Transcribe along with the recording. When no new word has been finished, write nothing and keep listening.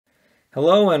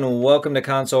Hello and welcome to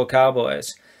Console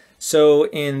Cowboys. So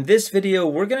in this video,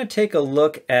 we're going to take a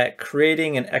look at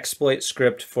creating an exploit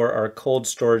script for our cold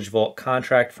storage vault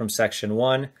contract from section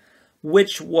 1,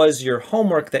 which was your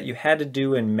homework that you had to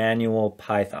do in manual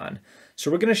Python.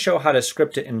 So we're going to show how to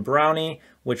script it in Brownie,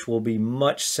 which will be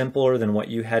much simpler than what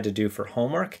you had to do for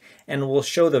homework. And we'll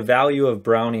show the value of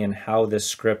Brownie and how this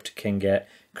script can get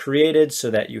created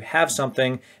so that you have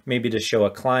something maybe to show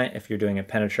a client if you're doing a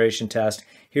penetration test.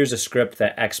 Here's a script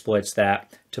that exploits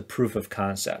that to proof of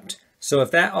concept. So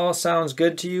if that all sounds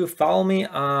good to you, follow me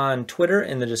on Twitter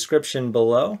in the description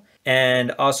below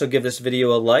and also give this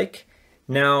video a like.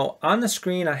 Now on the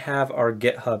screen I have our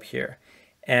GitHub here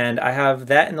and I have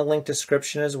that in the link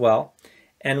description as well.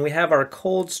 And we have our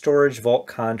cold storage vault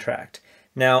contract.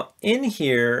 Now in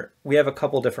here we have a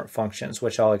couple different functions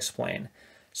which I'll explain.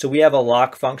 So we have a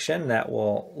lock function that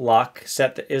will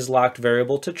set the isLocked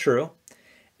variable to true.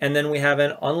 And then we have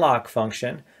an unlock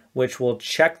function, which will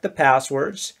check the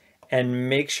passwords and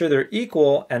make sure they're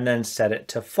equal and then set it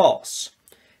to false.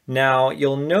 Now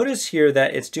you'll notice here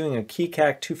that it's doing a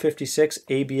keycac 256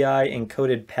 ABI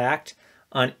encoded pact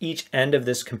on each end of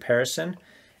this comparison.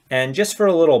 And just for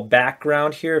a little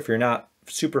background here, if you're not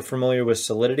super familiar with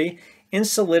Solidity, in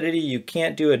Solidity, you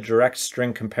can't do a direct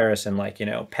string comparison like,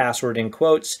 password in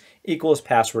quotes equals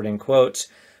password in quotes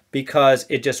because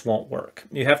it just won't work.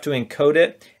 You have to encode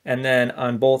it and then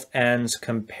on both ends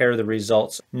compare the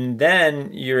results. And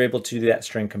then you're able to do that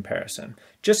string comparison.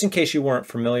 Just in case you weren't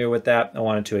familiar with that, I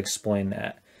wanted to explain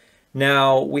that.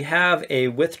 Now we have a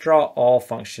withdraw all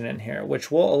function in here, which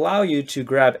will allow you to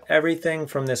grab everything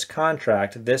from this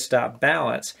contract,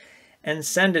 this.balance, and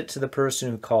send it to the person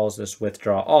who calls this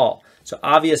withdraw all. So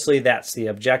obviously that's the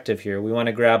objective here. We want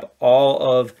to grab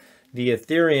all of the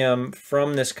Ethereum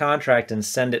from this contract and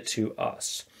send it to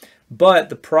us. But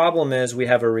the problem is we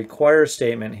have a require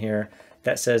statement here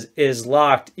that says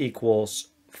isLocked equals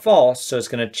false. So it's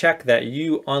going to check that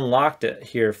you unlocked it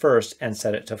here first and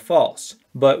set it to false.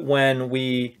 But when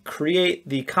we create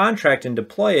the contract and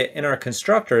deploy it in our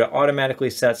constructor, it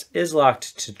automatically sets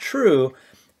isLocked to true.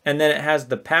 And then it has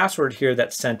the password here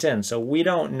that's sent in. So we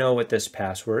don't know what this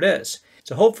password is.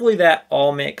 So hopefully that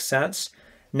all makes sense.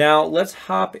 Now let's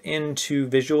hop into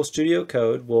Visual Studio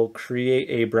Code. We'll create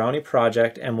a Brownie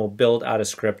project and we'll build out a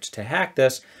script to hack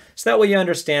this. So that way you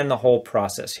understand the whole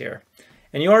process here.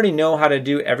 And you already know how to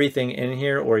do everything in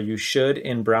here, or you should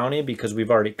in Brownie because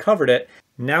we've already covered it.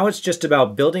 Now it's just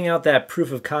about building out that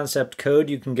proof of concept code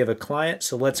you can give a client.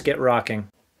 So let's get rocking.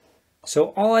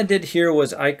 So all I did here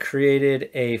was I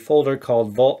created a folder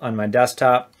called Vault on my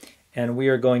desktop, and we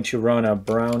are going to run a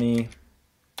Brownie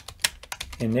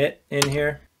init in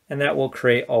here, and that will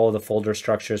create all of the folder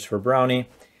structures for Brownie.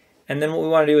 And then what we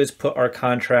want to do is put our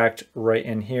contract right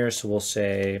in here. So we'll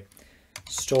say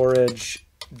storage.sol.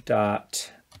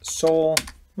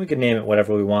 We can name it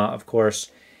whatever we want, of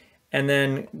course. And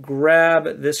then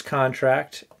grab this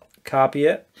contract, copy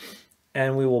it,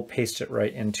 and we will paste it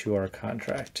right into our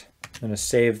contract. I'm going to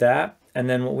save that. And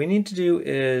then what we need to do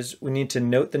is we need to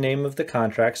note the name of the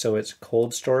contract. So it's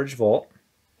cold storage vault.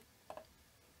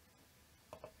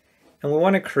 And we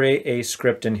want to create a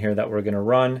script in here that we're going to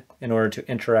run in order to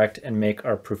interact and make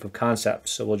our proof of concept.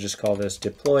 So we'll just call this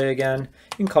deploy again.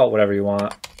 You can call it whatever you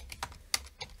want.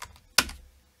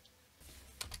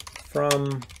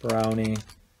 From Brownie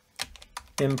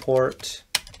import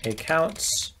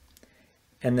accounts.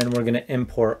 And then we're going to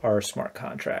import our smart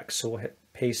contracts. So we'll hit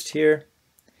paste here,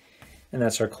 and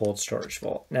that's our cold storage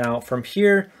vault. Now from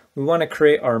here, we want to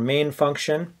create our main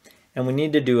function, and we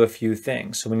need to do a few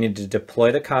things. So we need to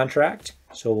deploy the contract.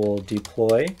 So we'll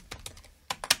deploy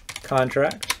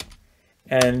contract,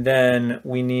 and then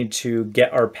we need to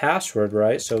get our password,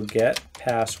 right? So get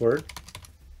password,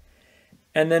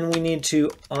 and then we need to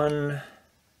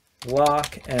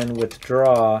unlock and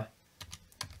withdraw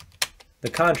the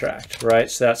contract, right?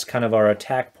 So that's kind of our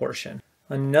attack portion.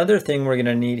 Another thing we're going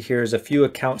to need here is a few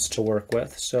accounts to work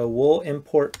with. So we'll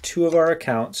import two of our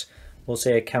accounts. We'll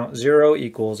say account 0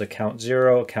 equals account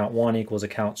 0, account 1 equals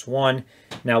accounts 1.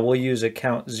 Now we'll use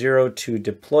account 0 to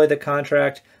deploy the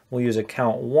contract. We'll use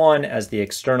account 1 as the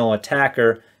external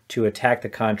attacker to attack the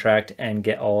contract and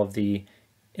get all of the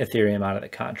Ethereum out of the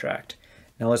contract.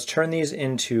 Now let's turn these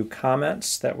into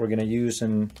comments that we're going to use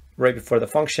right before the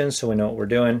function so we know what we're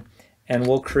doing. And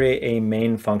we'll create a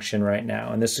main function right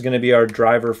now. And this is going to be our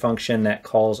driver function that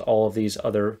calls all of these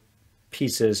other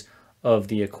pieces of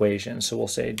the equation. So we'll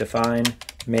say define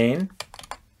main.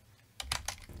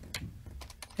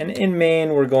 And in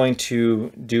main, we're going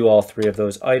to do all three of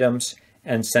those items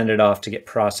and send it off to get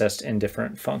processed in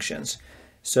different functions.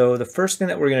 So the first thing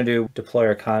that we're going to do, deploy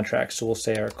our contract. So we'll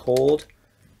say our cold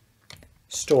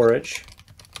storage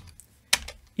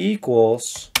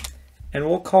equals, and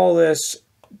we'll call this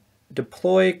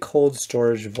deploy cold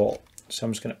storage vault. So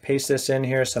I'm just going to paste this in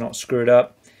here so I don't screw it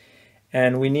up.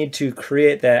 And we need to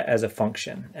create that as a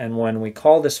function. And when we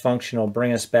call this function, it'll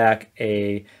bring us back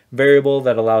a variable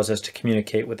that allows us to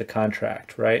communicate with the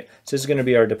contract, right? So this is going to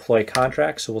be our deploy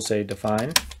contract. So we'll say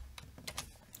define.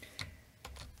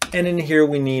 And in here,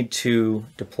 we need to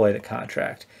deploy the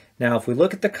contract. Now, if we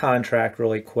look at the contract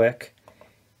really quick,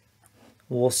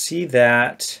 we'll see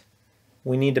that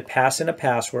we need to pass in a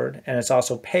password, and it's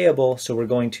also payable, so we're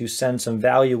going to send some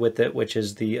value with it, which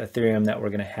is the Ethereum that we're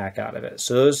going to hack out of it.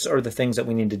 So those are the things that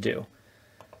we need to do.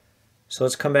 So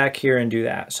let's come back here and do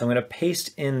that. So I'm going to paste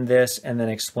in this and then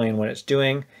explain what it's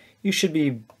doing. You should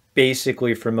be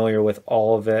basically familiar with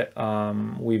all of it.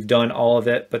 We've done all of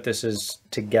it, but this is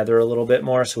together a little bit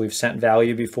more. So we've sent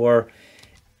value before,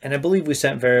 and I believe we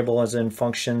sent variables and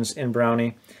functions in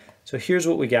Brownie. So here's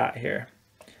what we got here.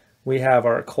 We have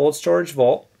our cold storage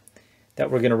vault that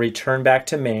we're going to return back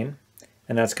to main,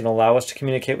 and that's going to allow us to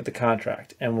communicate with the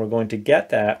contract. And we're going to get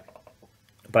that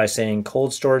by saying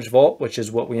cold storage vault, which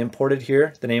is what we imported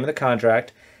here, the name of the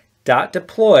contract, dot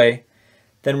deploy.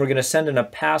 Then we're going to send in a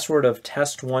password of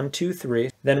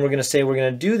test123. Then we're going to say we're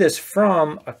going to do this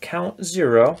from account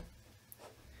 0.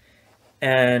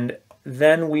 And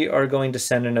then we are going to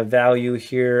send in a value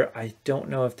here. I don't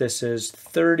know if this is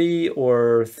 30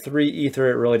 or 3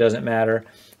 Ether. It really doesn't matter.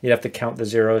 You'd have to count the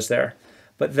zeros there.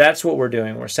 But that's what we're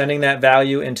doing. We're sending that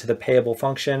value into the payable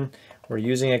function. We're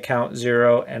using account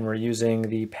 0, and we're using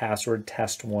the password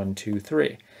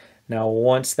test123. Now,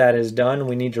 once that is done,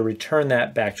 we need to return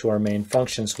that back to our main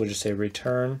function. So we'll just say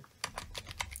return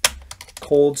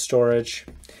cold storage.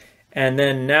 And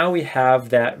then now we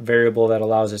have that variable that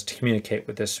allows us to communicate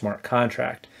with this smart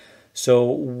contract. So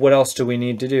what else do we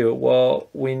need to do? Well,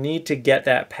 we need to get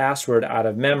that password out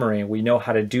of memory. We know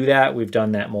how to do that. We've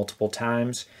done that multiple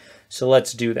times. So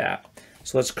let's do that.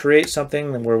 So let's create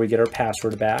something where we get our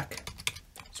password back.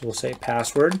 So we'll say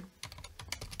password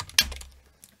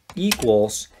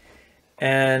equals,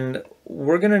 and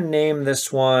we're going to name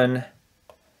this one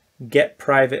get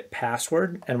private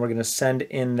password, and we're going to send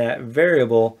in that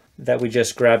variable that we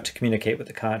just grabbed to communicate with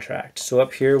the contract. So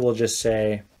up here, we'll just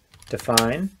say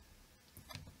define,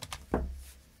 and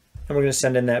we're going to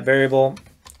send in that variable,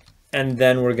 and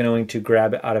then we're going to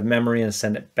grab it out of memory and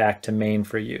send it back to main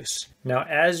for use. Now,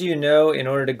 as you know, in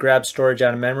order to grab storage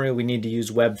out of memory, we need to use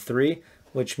Web3,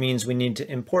 which means we need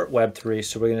to import Web3.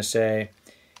 So we're going to say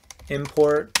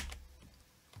import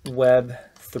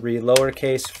Web3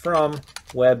 lowercase from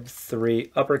Web3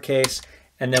 uppercase,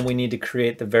 and then we need to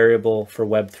create the variable for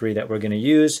Web3 that we're going to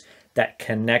use that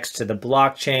connects to the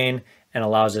blockchain and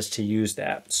allows us to use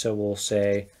that. So we'll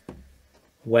say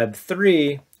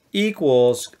Web3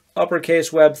 equals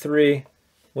uppercase Web3,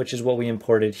 which is what we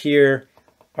imported here,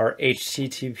 our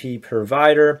HTTP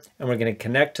provider, and we're going to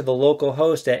connect to the local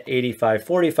host at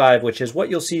 8545, which is what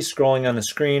you'll see scrolling on the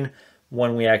screen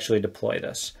when we actually deploy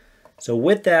this. So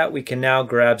with that, we can now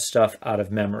grab stuff out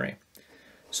of memory.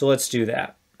 So let's do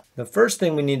that. The first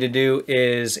thing we need to do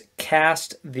is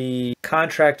cast the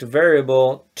contract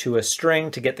variable to a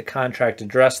string to get the contract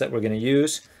address that we're going to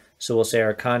use. So we'll say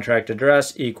our contract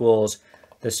address equals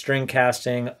the string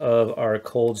casting of our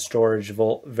cold storage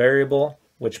vault variable,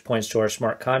 which points to our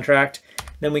smart contract.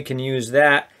 Then we can use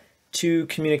that to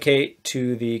communicate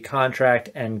to the contract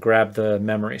and grab the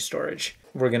memory storage.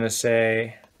 We're going to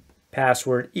say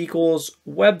password equals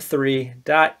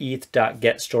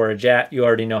web3.eth.getStorageAt. You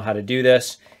already know how to do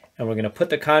this. And we're going to put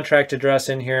the contract address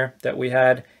in here that we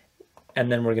had,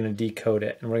 and then we're going to decode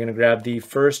it. And we're going to grab the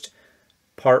first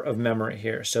part of memory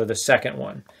here, so the second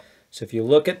one. So if you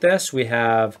look at this, we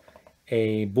have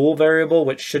a bool variable,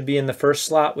 which should be in the first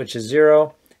slot, which is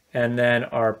 0. And then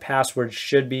our password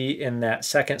should be in that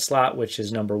second slot, which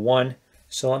is number 1.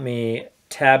 So let me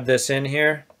tab this in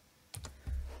here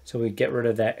so we get rid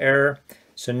of that error.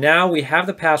 So now we have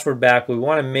the password back. We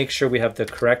want to make sure we have the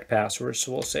correct password.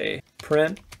 So we'll say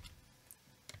print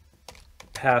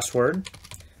password,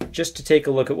 just to take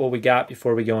a look at what we got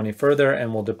before we go any further,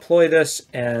 and we'll deploy this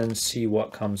and see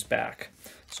what comes back.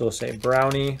 So we'll say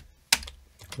Brownie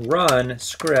run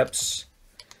scripts,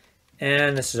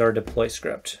 and this is our deploy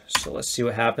script. So let's see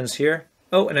what happens here.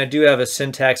 Oh, and I do have a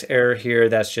syntax error here.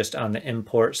 That's just on the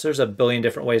import. So there's a billion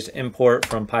different ways to import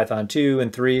from Python 2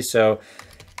 and 3. So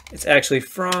it's actually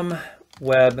from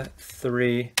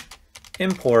Web3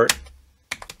 import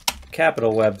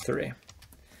capital Web3.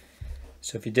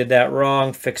 So if you did that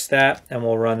wrong, fix that, and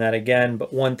we'll run that again.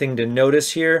 But one thing to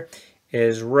notice here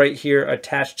is right here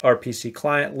attached to our PC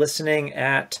client listening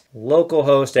at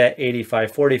localhost at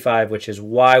 8545, which is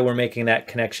why we're making that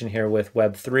connection here with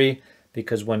Web3,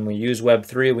 because when we use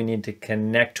Web3, we need to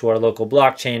connect to our local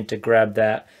blockchain to grab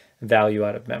that value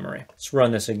out of memory. Let's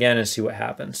run this again and see what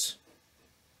happens.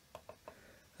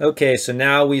 Okay, so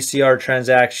now we see our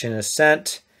transaction is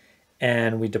sent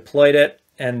and we deployed it,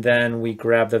 and then we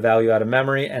grab the value out of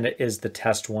memory, and it is the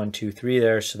test 123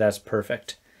 there, so that's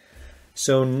perfect.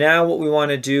 So now what we want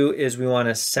to do is we want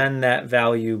to send that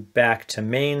value back to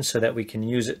main so that we can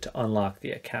use it to unlock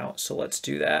the account. So let's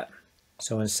do that.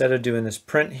 So instead of doing this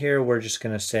print here, we're just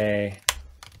going to say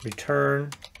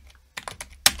return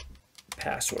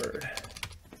password.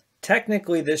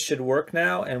 Technically, this should work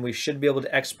now, and we should be able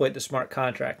to exploit the smart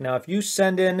contract. Now, if you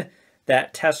send in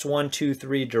that test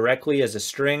 123 directly as a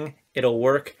string, it'll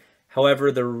work.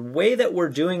 However, the way that we're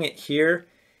doing it here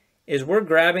is we're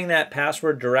grabbing that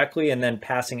password directly and then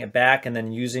passing it back and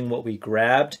then using what we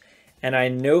grabbed. And I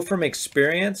know from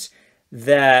experience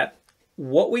that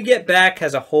what we get back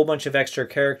has a whole bunch of extra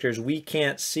characters we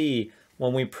can't see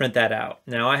when we print that out.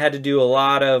 Now, I had to do a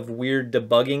lot of weird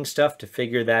debugging stuff to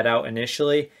figure that out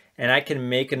initially, and I can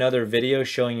make another video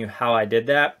showing you how I did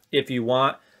that. If you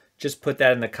want, just put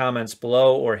that in the comments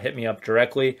below or hit me up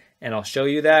directly and I'll show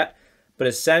you that. But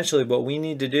essentially what we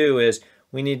need to do is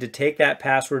we need to take that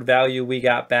password value we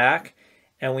got back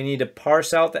and we need to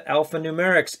parse out the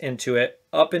alphanumerics into it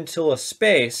up until a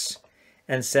space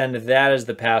and send that as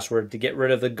the password to get rid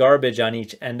of the garbage on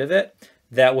each end of it.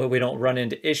 That way we don't run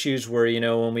into issues where, you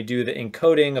know, when we do the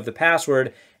encoding of the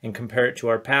password and compare it to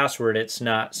our password, it's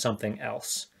not something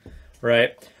else,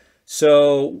 right?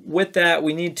 So with that,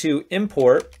 we need to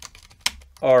import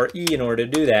our E in order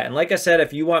to do that. And like I said,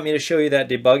 if you want me to show you that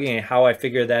debugging and how I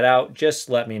figured that out, just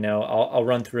let me know. I'll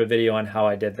run through a video on how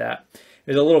I did that.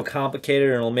 It's a little complicated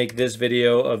and it'll make this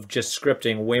video of just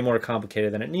scripting way more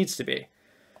complicated than it needs to be.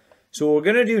 So what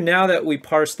we're going to do now that we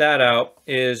parse that out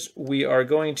is we are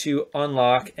going to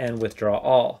unlock and withdraw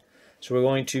all. So we're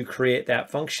going to create that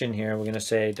function here. We're going to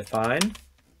say define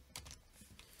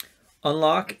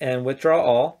unlock and withdraw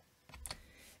all.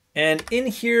 And in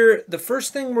here, the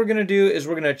first thing we're going to do is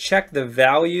we're going to check the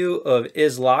value of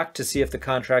is locked to see if the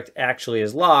contract actually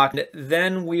is locked.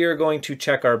 Then we are going to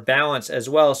check our balance as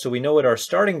well, so we know what our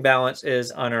starting balance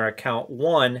is on our account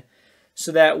 1.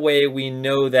 So that way we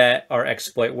know that our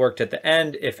exploit worked at the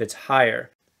end if it's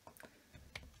higher.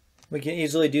 We can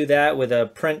easily do that with a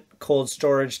print cold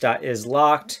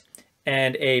storage.isLocked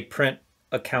and a print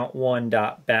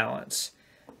account1.balance.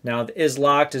 Now the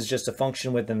isLocked is just a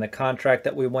function within the contract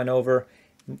that we went over.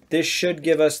 This should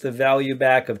give us the value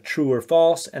back of true or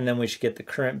false, and then we should get the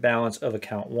current balance of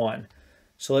account 1.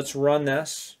 So let's run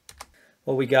this.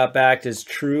 What we got back is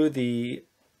true, the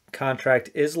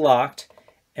contract is locked,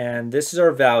 and this is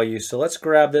our value. So let's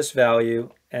grab this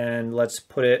value and let's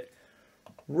put it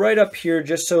right up here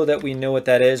just so that we know what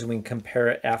that is and we can compare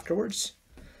it afterwards.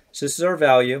 So this is our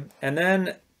value, and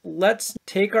then let's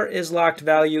take our isLocked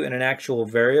value in an actual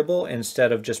variable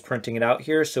instead of just printing it out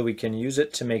here so we can use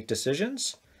it to make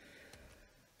decisions.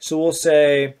 So we'll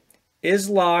say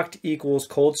isLocked equals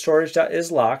cold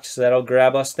storage.isLocked, so that'll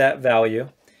grab us that value.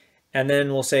 And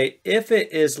then we'll say if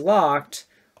it is locked,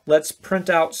 let's print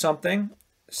out something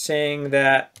saying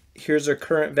that here's our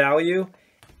current value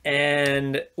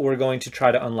and we're going to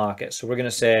try to unlock it. So we're going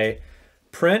to say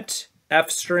print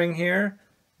f string here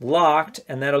locked,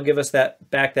 and that'll give us that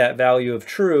value of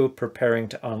true, preparing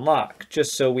to unlock,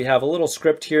 just so we have a little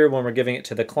script here when we're giving it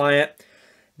to the client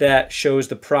that shows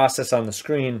the process on the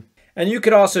screen. And you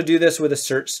could also do this with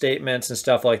assert statements and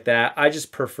stuff like that. I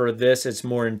just prefer this. It's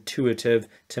more intuitive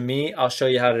to me. I'll show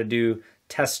you how to do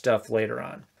test stuff later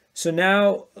on. So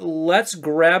now let's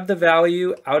grab the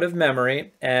value out of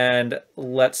memory and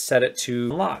let's set it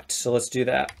to unlocked. So let's do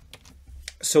that.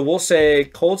 So we'll say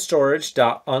cold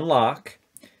storage.unlock,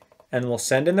 and we'll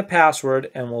send in the password,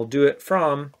 and we'll do it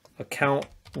from account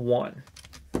 1.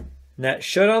 And that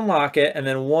should unlock it, and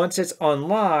then once it's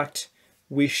unlocked,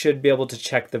 we should be able to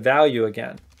check the value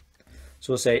again.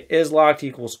 So we'll say isLocked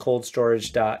equals cold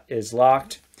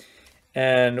storage.isLocked,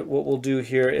 and what we'll do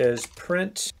here is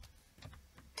print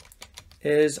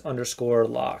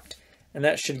is_locked, and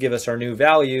that should give us our new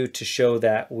value to show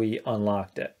that we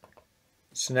unlocked it.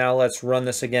 So now let's run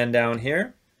this again down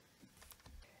here.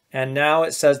 And now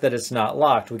it says that it's not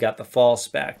locked. We got the false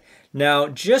back. Now,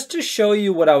 just to show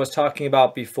you what I was talking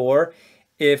about before,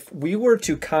 if we were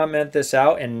to comment this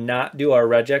out and not do our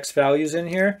regex values in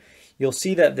here, you'll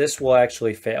see that this will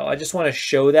actually fail. I just want to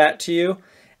show that to you.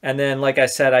 And then, like I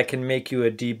said, I can make you a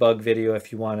debug video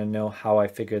if you want to know how I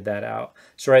figured that out.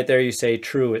 So right there you say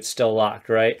true, it's still locked,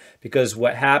 right? Because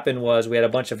what happened was we had a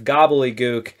bunch of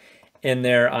gobbledygook in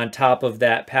there on top of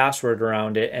that password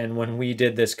around it. And when we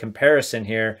did this comparison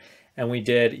here and we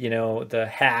did, you know, the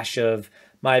hash of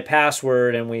my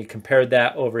password and we compared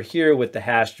that over here with the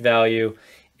hashed value,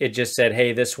 it just said,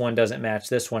 hey, this one doesn't match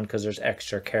this one because there's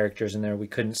extra characters in there we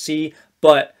couldn't see.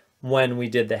 But when we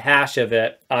did the hash of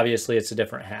it, obviously it's a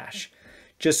different hash.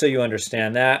 Just so you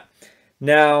understand that.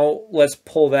 Now let's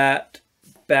pull that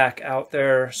back out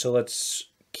there. So let's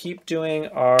keep doing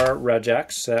our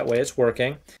regex, so that way it's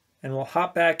working. And we'll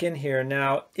hop back in here.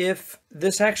 Now, if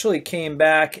this actually came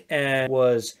back and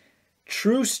was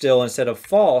true still instead of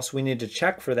false, we need to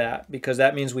check for that because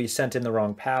that means we sent in the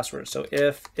wrong password. So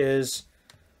if is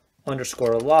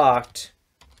underscore locked,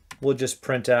 we'll just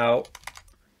print out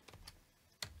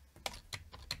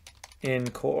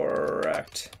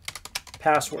incorrect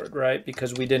password, right?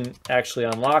 Because we didn't actually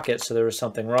unlock it, so there was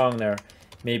something wrong there.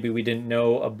 Maybe we didn't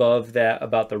know above that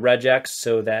about the regex,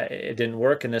 so that it didn't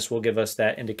work, and this will give us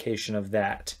that indication of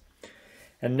that.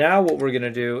 And now what we're going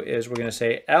to do is we're going to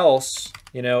say else,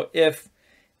 you know, if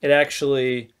it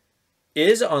actually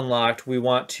is unlocked, we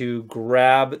want to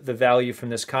grab the value from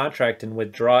this contract and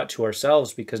withdraw it to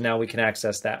ourselves because now we can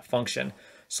access that function.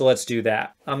 So let's do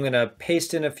that. I'm going to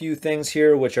paste in a few things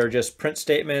here, which are just print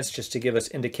statements just to give us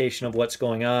indication of what's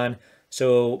going on.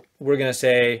 So we're going to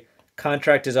say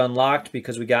contract is unlocked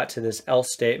because we got to this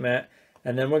else statement.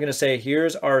 And then we're going to say,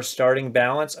 here's our starting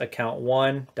balance, account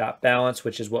one.balance,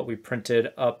 which is what we printed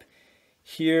up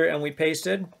here and we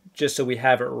pasted just so we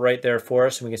have it right there for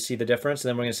us and we can see the difference. And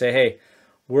then we're going to say, hey,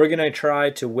 we're going to try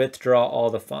to withdraw all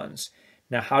the funds.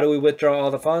 Now, how do we withdraw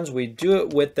all the funds? We do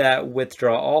it with that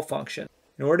withdraw all function.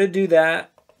 In order to do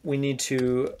that, we need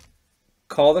to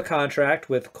call the contract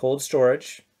with cold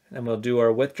storage, and we'll do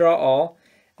our withdraw all,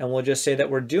 and we'll just say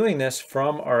that we're doing this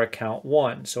from our account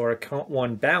one. So our account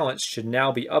one balance should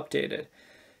now be updated.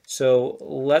 So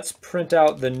let's print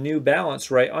out the new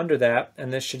balance right under that,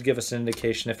 and this should give us an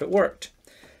indication if it worked.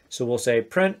 So we'll say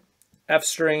print f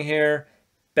string here,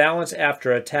 balance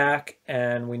after attack,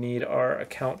 and we need our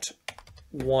account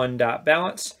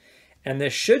one.balance. And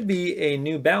this should be a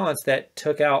new balance that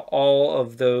took out all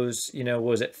of those, you know,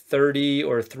 was it 30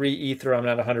 or 3 ether? I'm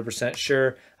not 100%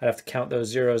 sure. I'd have to count those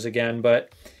zeros again,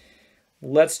 but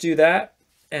let's do that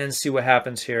and see what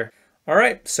happens here. All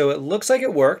right, so it looks like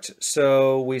it worked.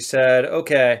 So we said,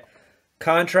 okay,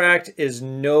 contract is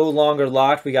no longer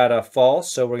locked. We got a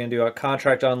false, so we're gonna do a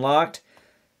contract unlocked.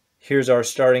 Here's our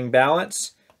starting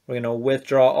balance. We're gonna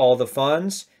withdraw all the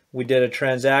funds. We did a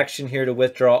transaction here to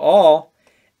withdraw all.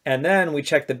 And then we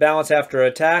check the balance after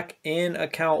attack in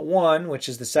account one, which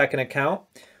is the second account.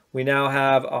 We now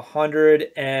have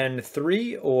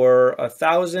 103 or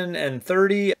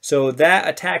 1,030. So that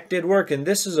attack did work, and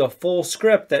this is a full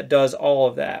script that does all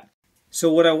of that.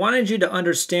 So what I wanted you to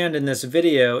understand in this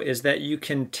video is that you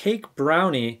can take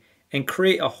Brownie and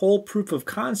create a whole proof of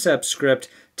concept script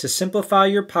to simplify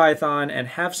your Python and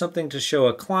have something to show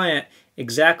a client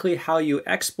exactly how you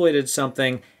exploited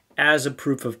something as a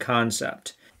proof of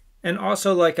concept. And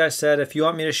also, like I said, if you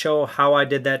want me to show how I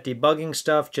did that debugging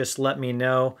stuff, just let me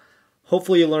know.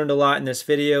 Hopefully you learned a lot in this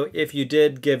video. If you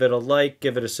did, give it a like,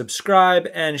 give it a subscribe,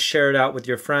 and share it out with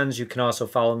your friends. You can also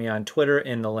follow me on Twitter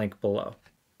in the link below.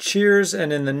 Cheers,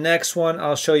 and in the next one,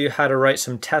 I'll show you how to write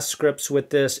some test scripts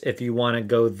with this if you want to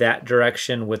go that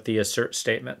direction with the assert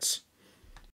statements.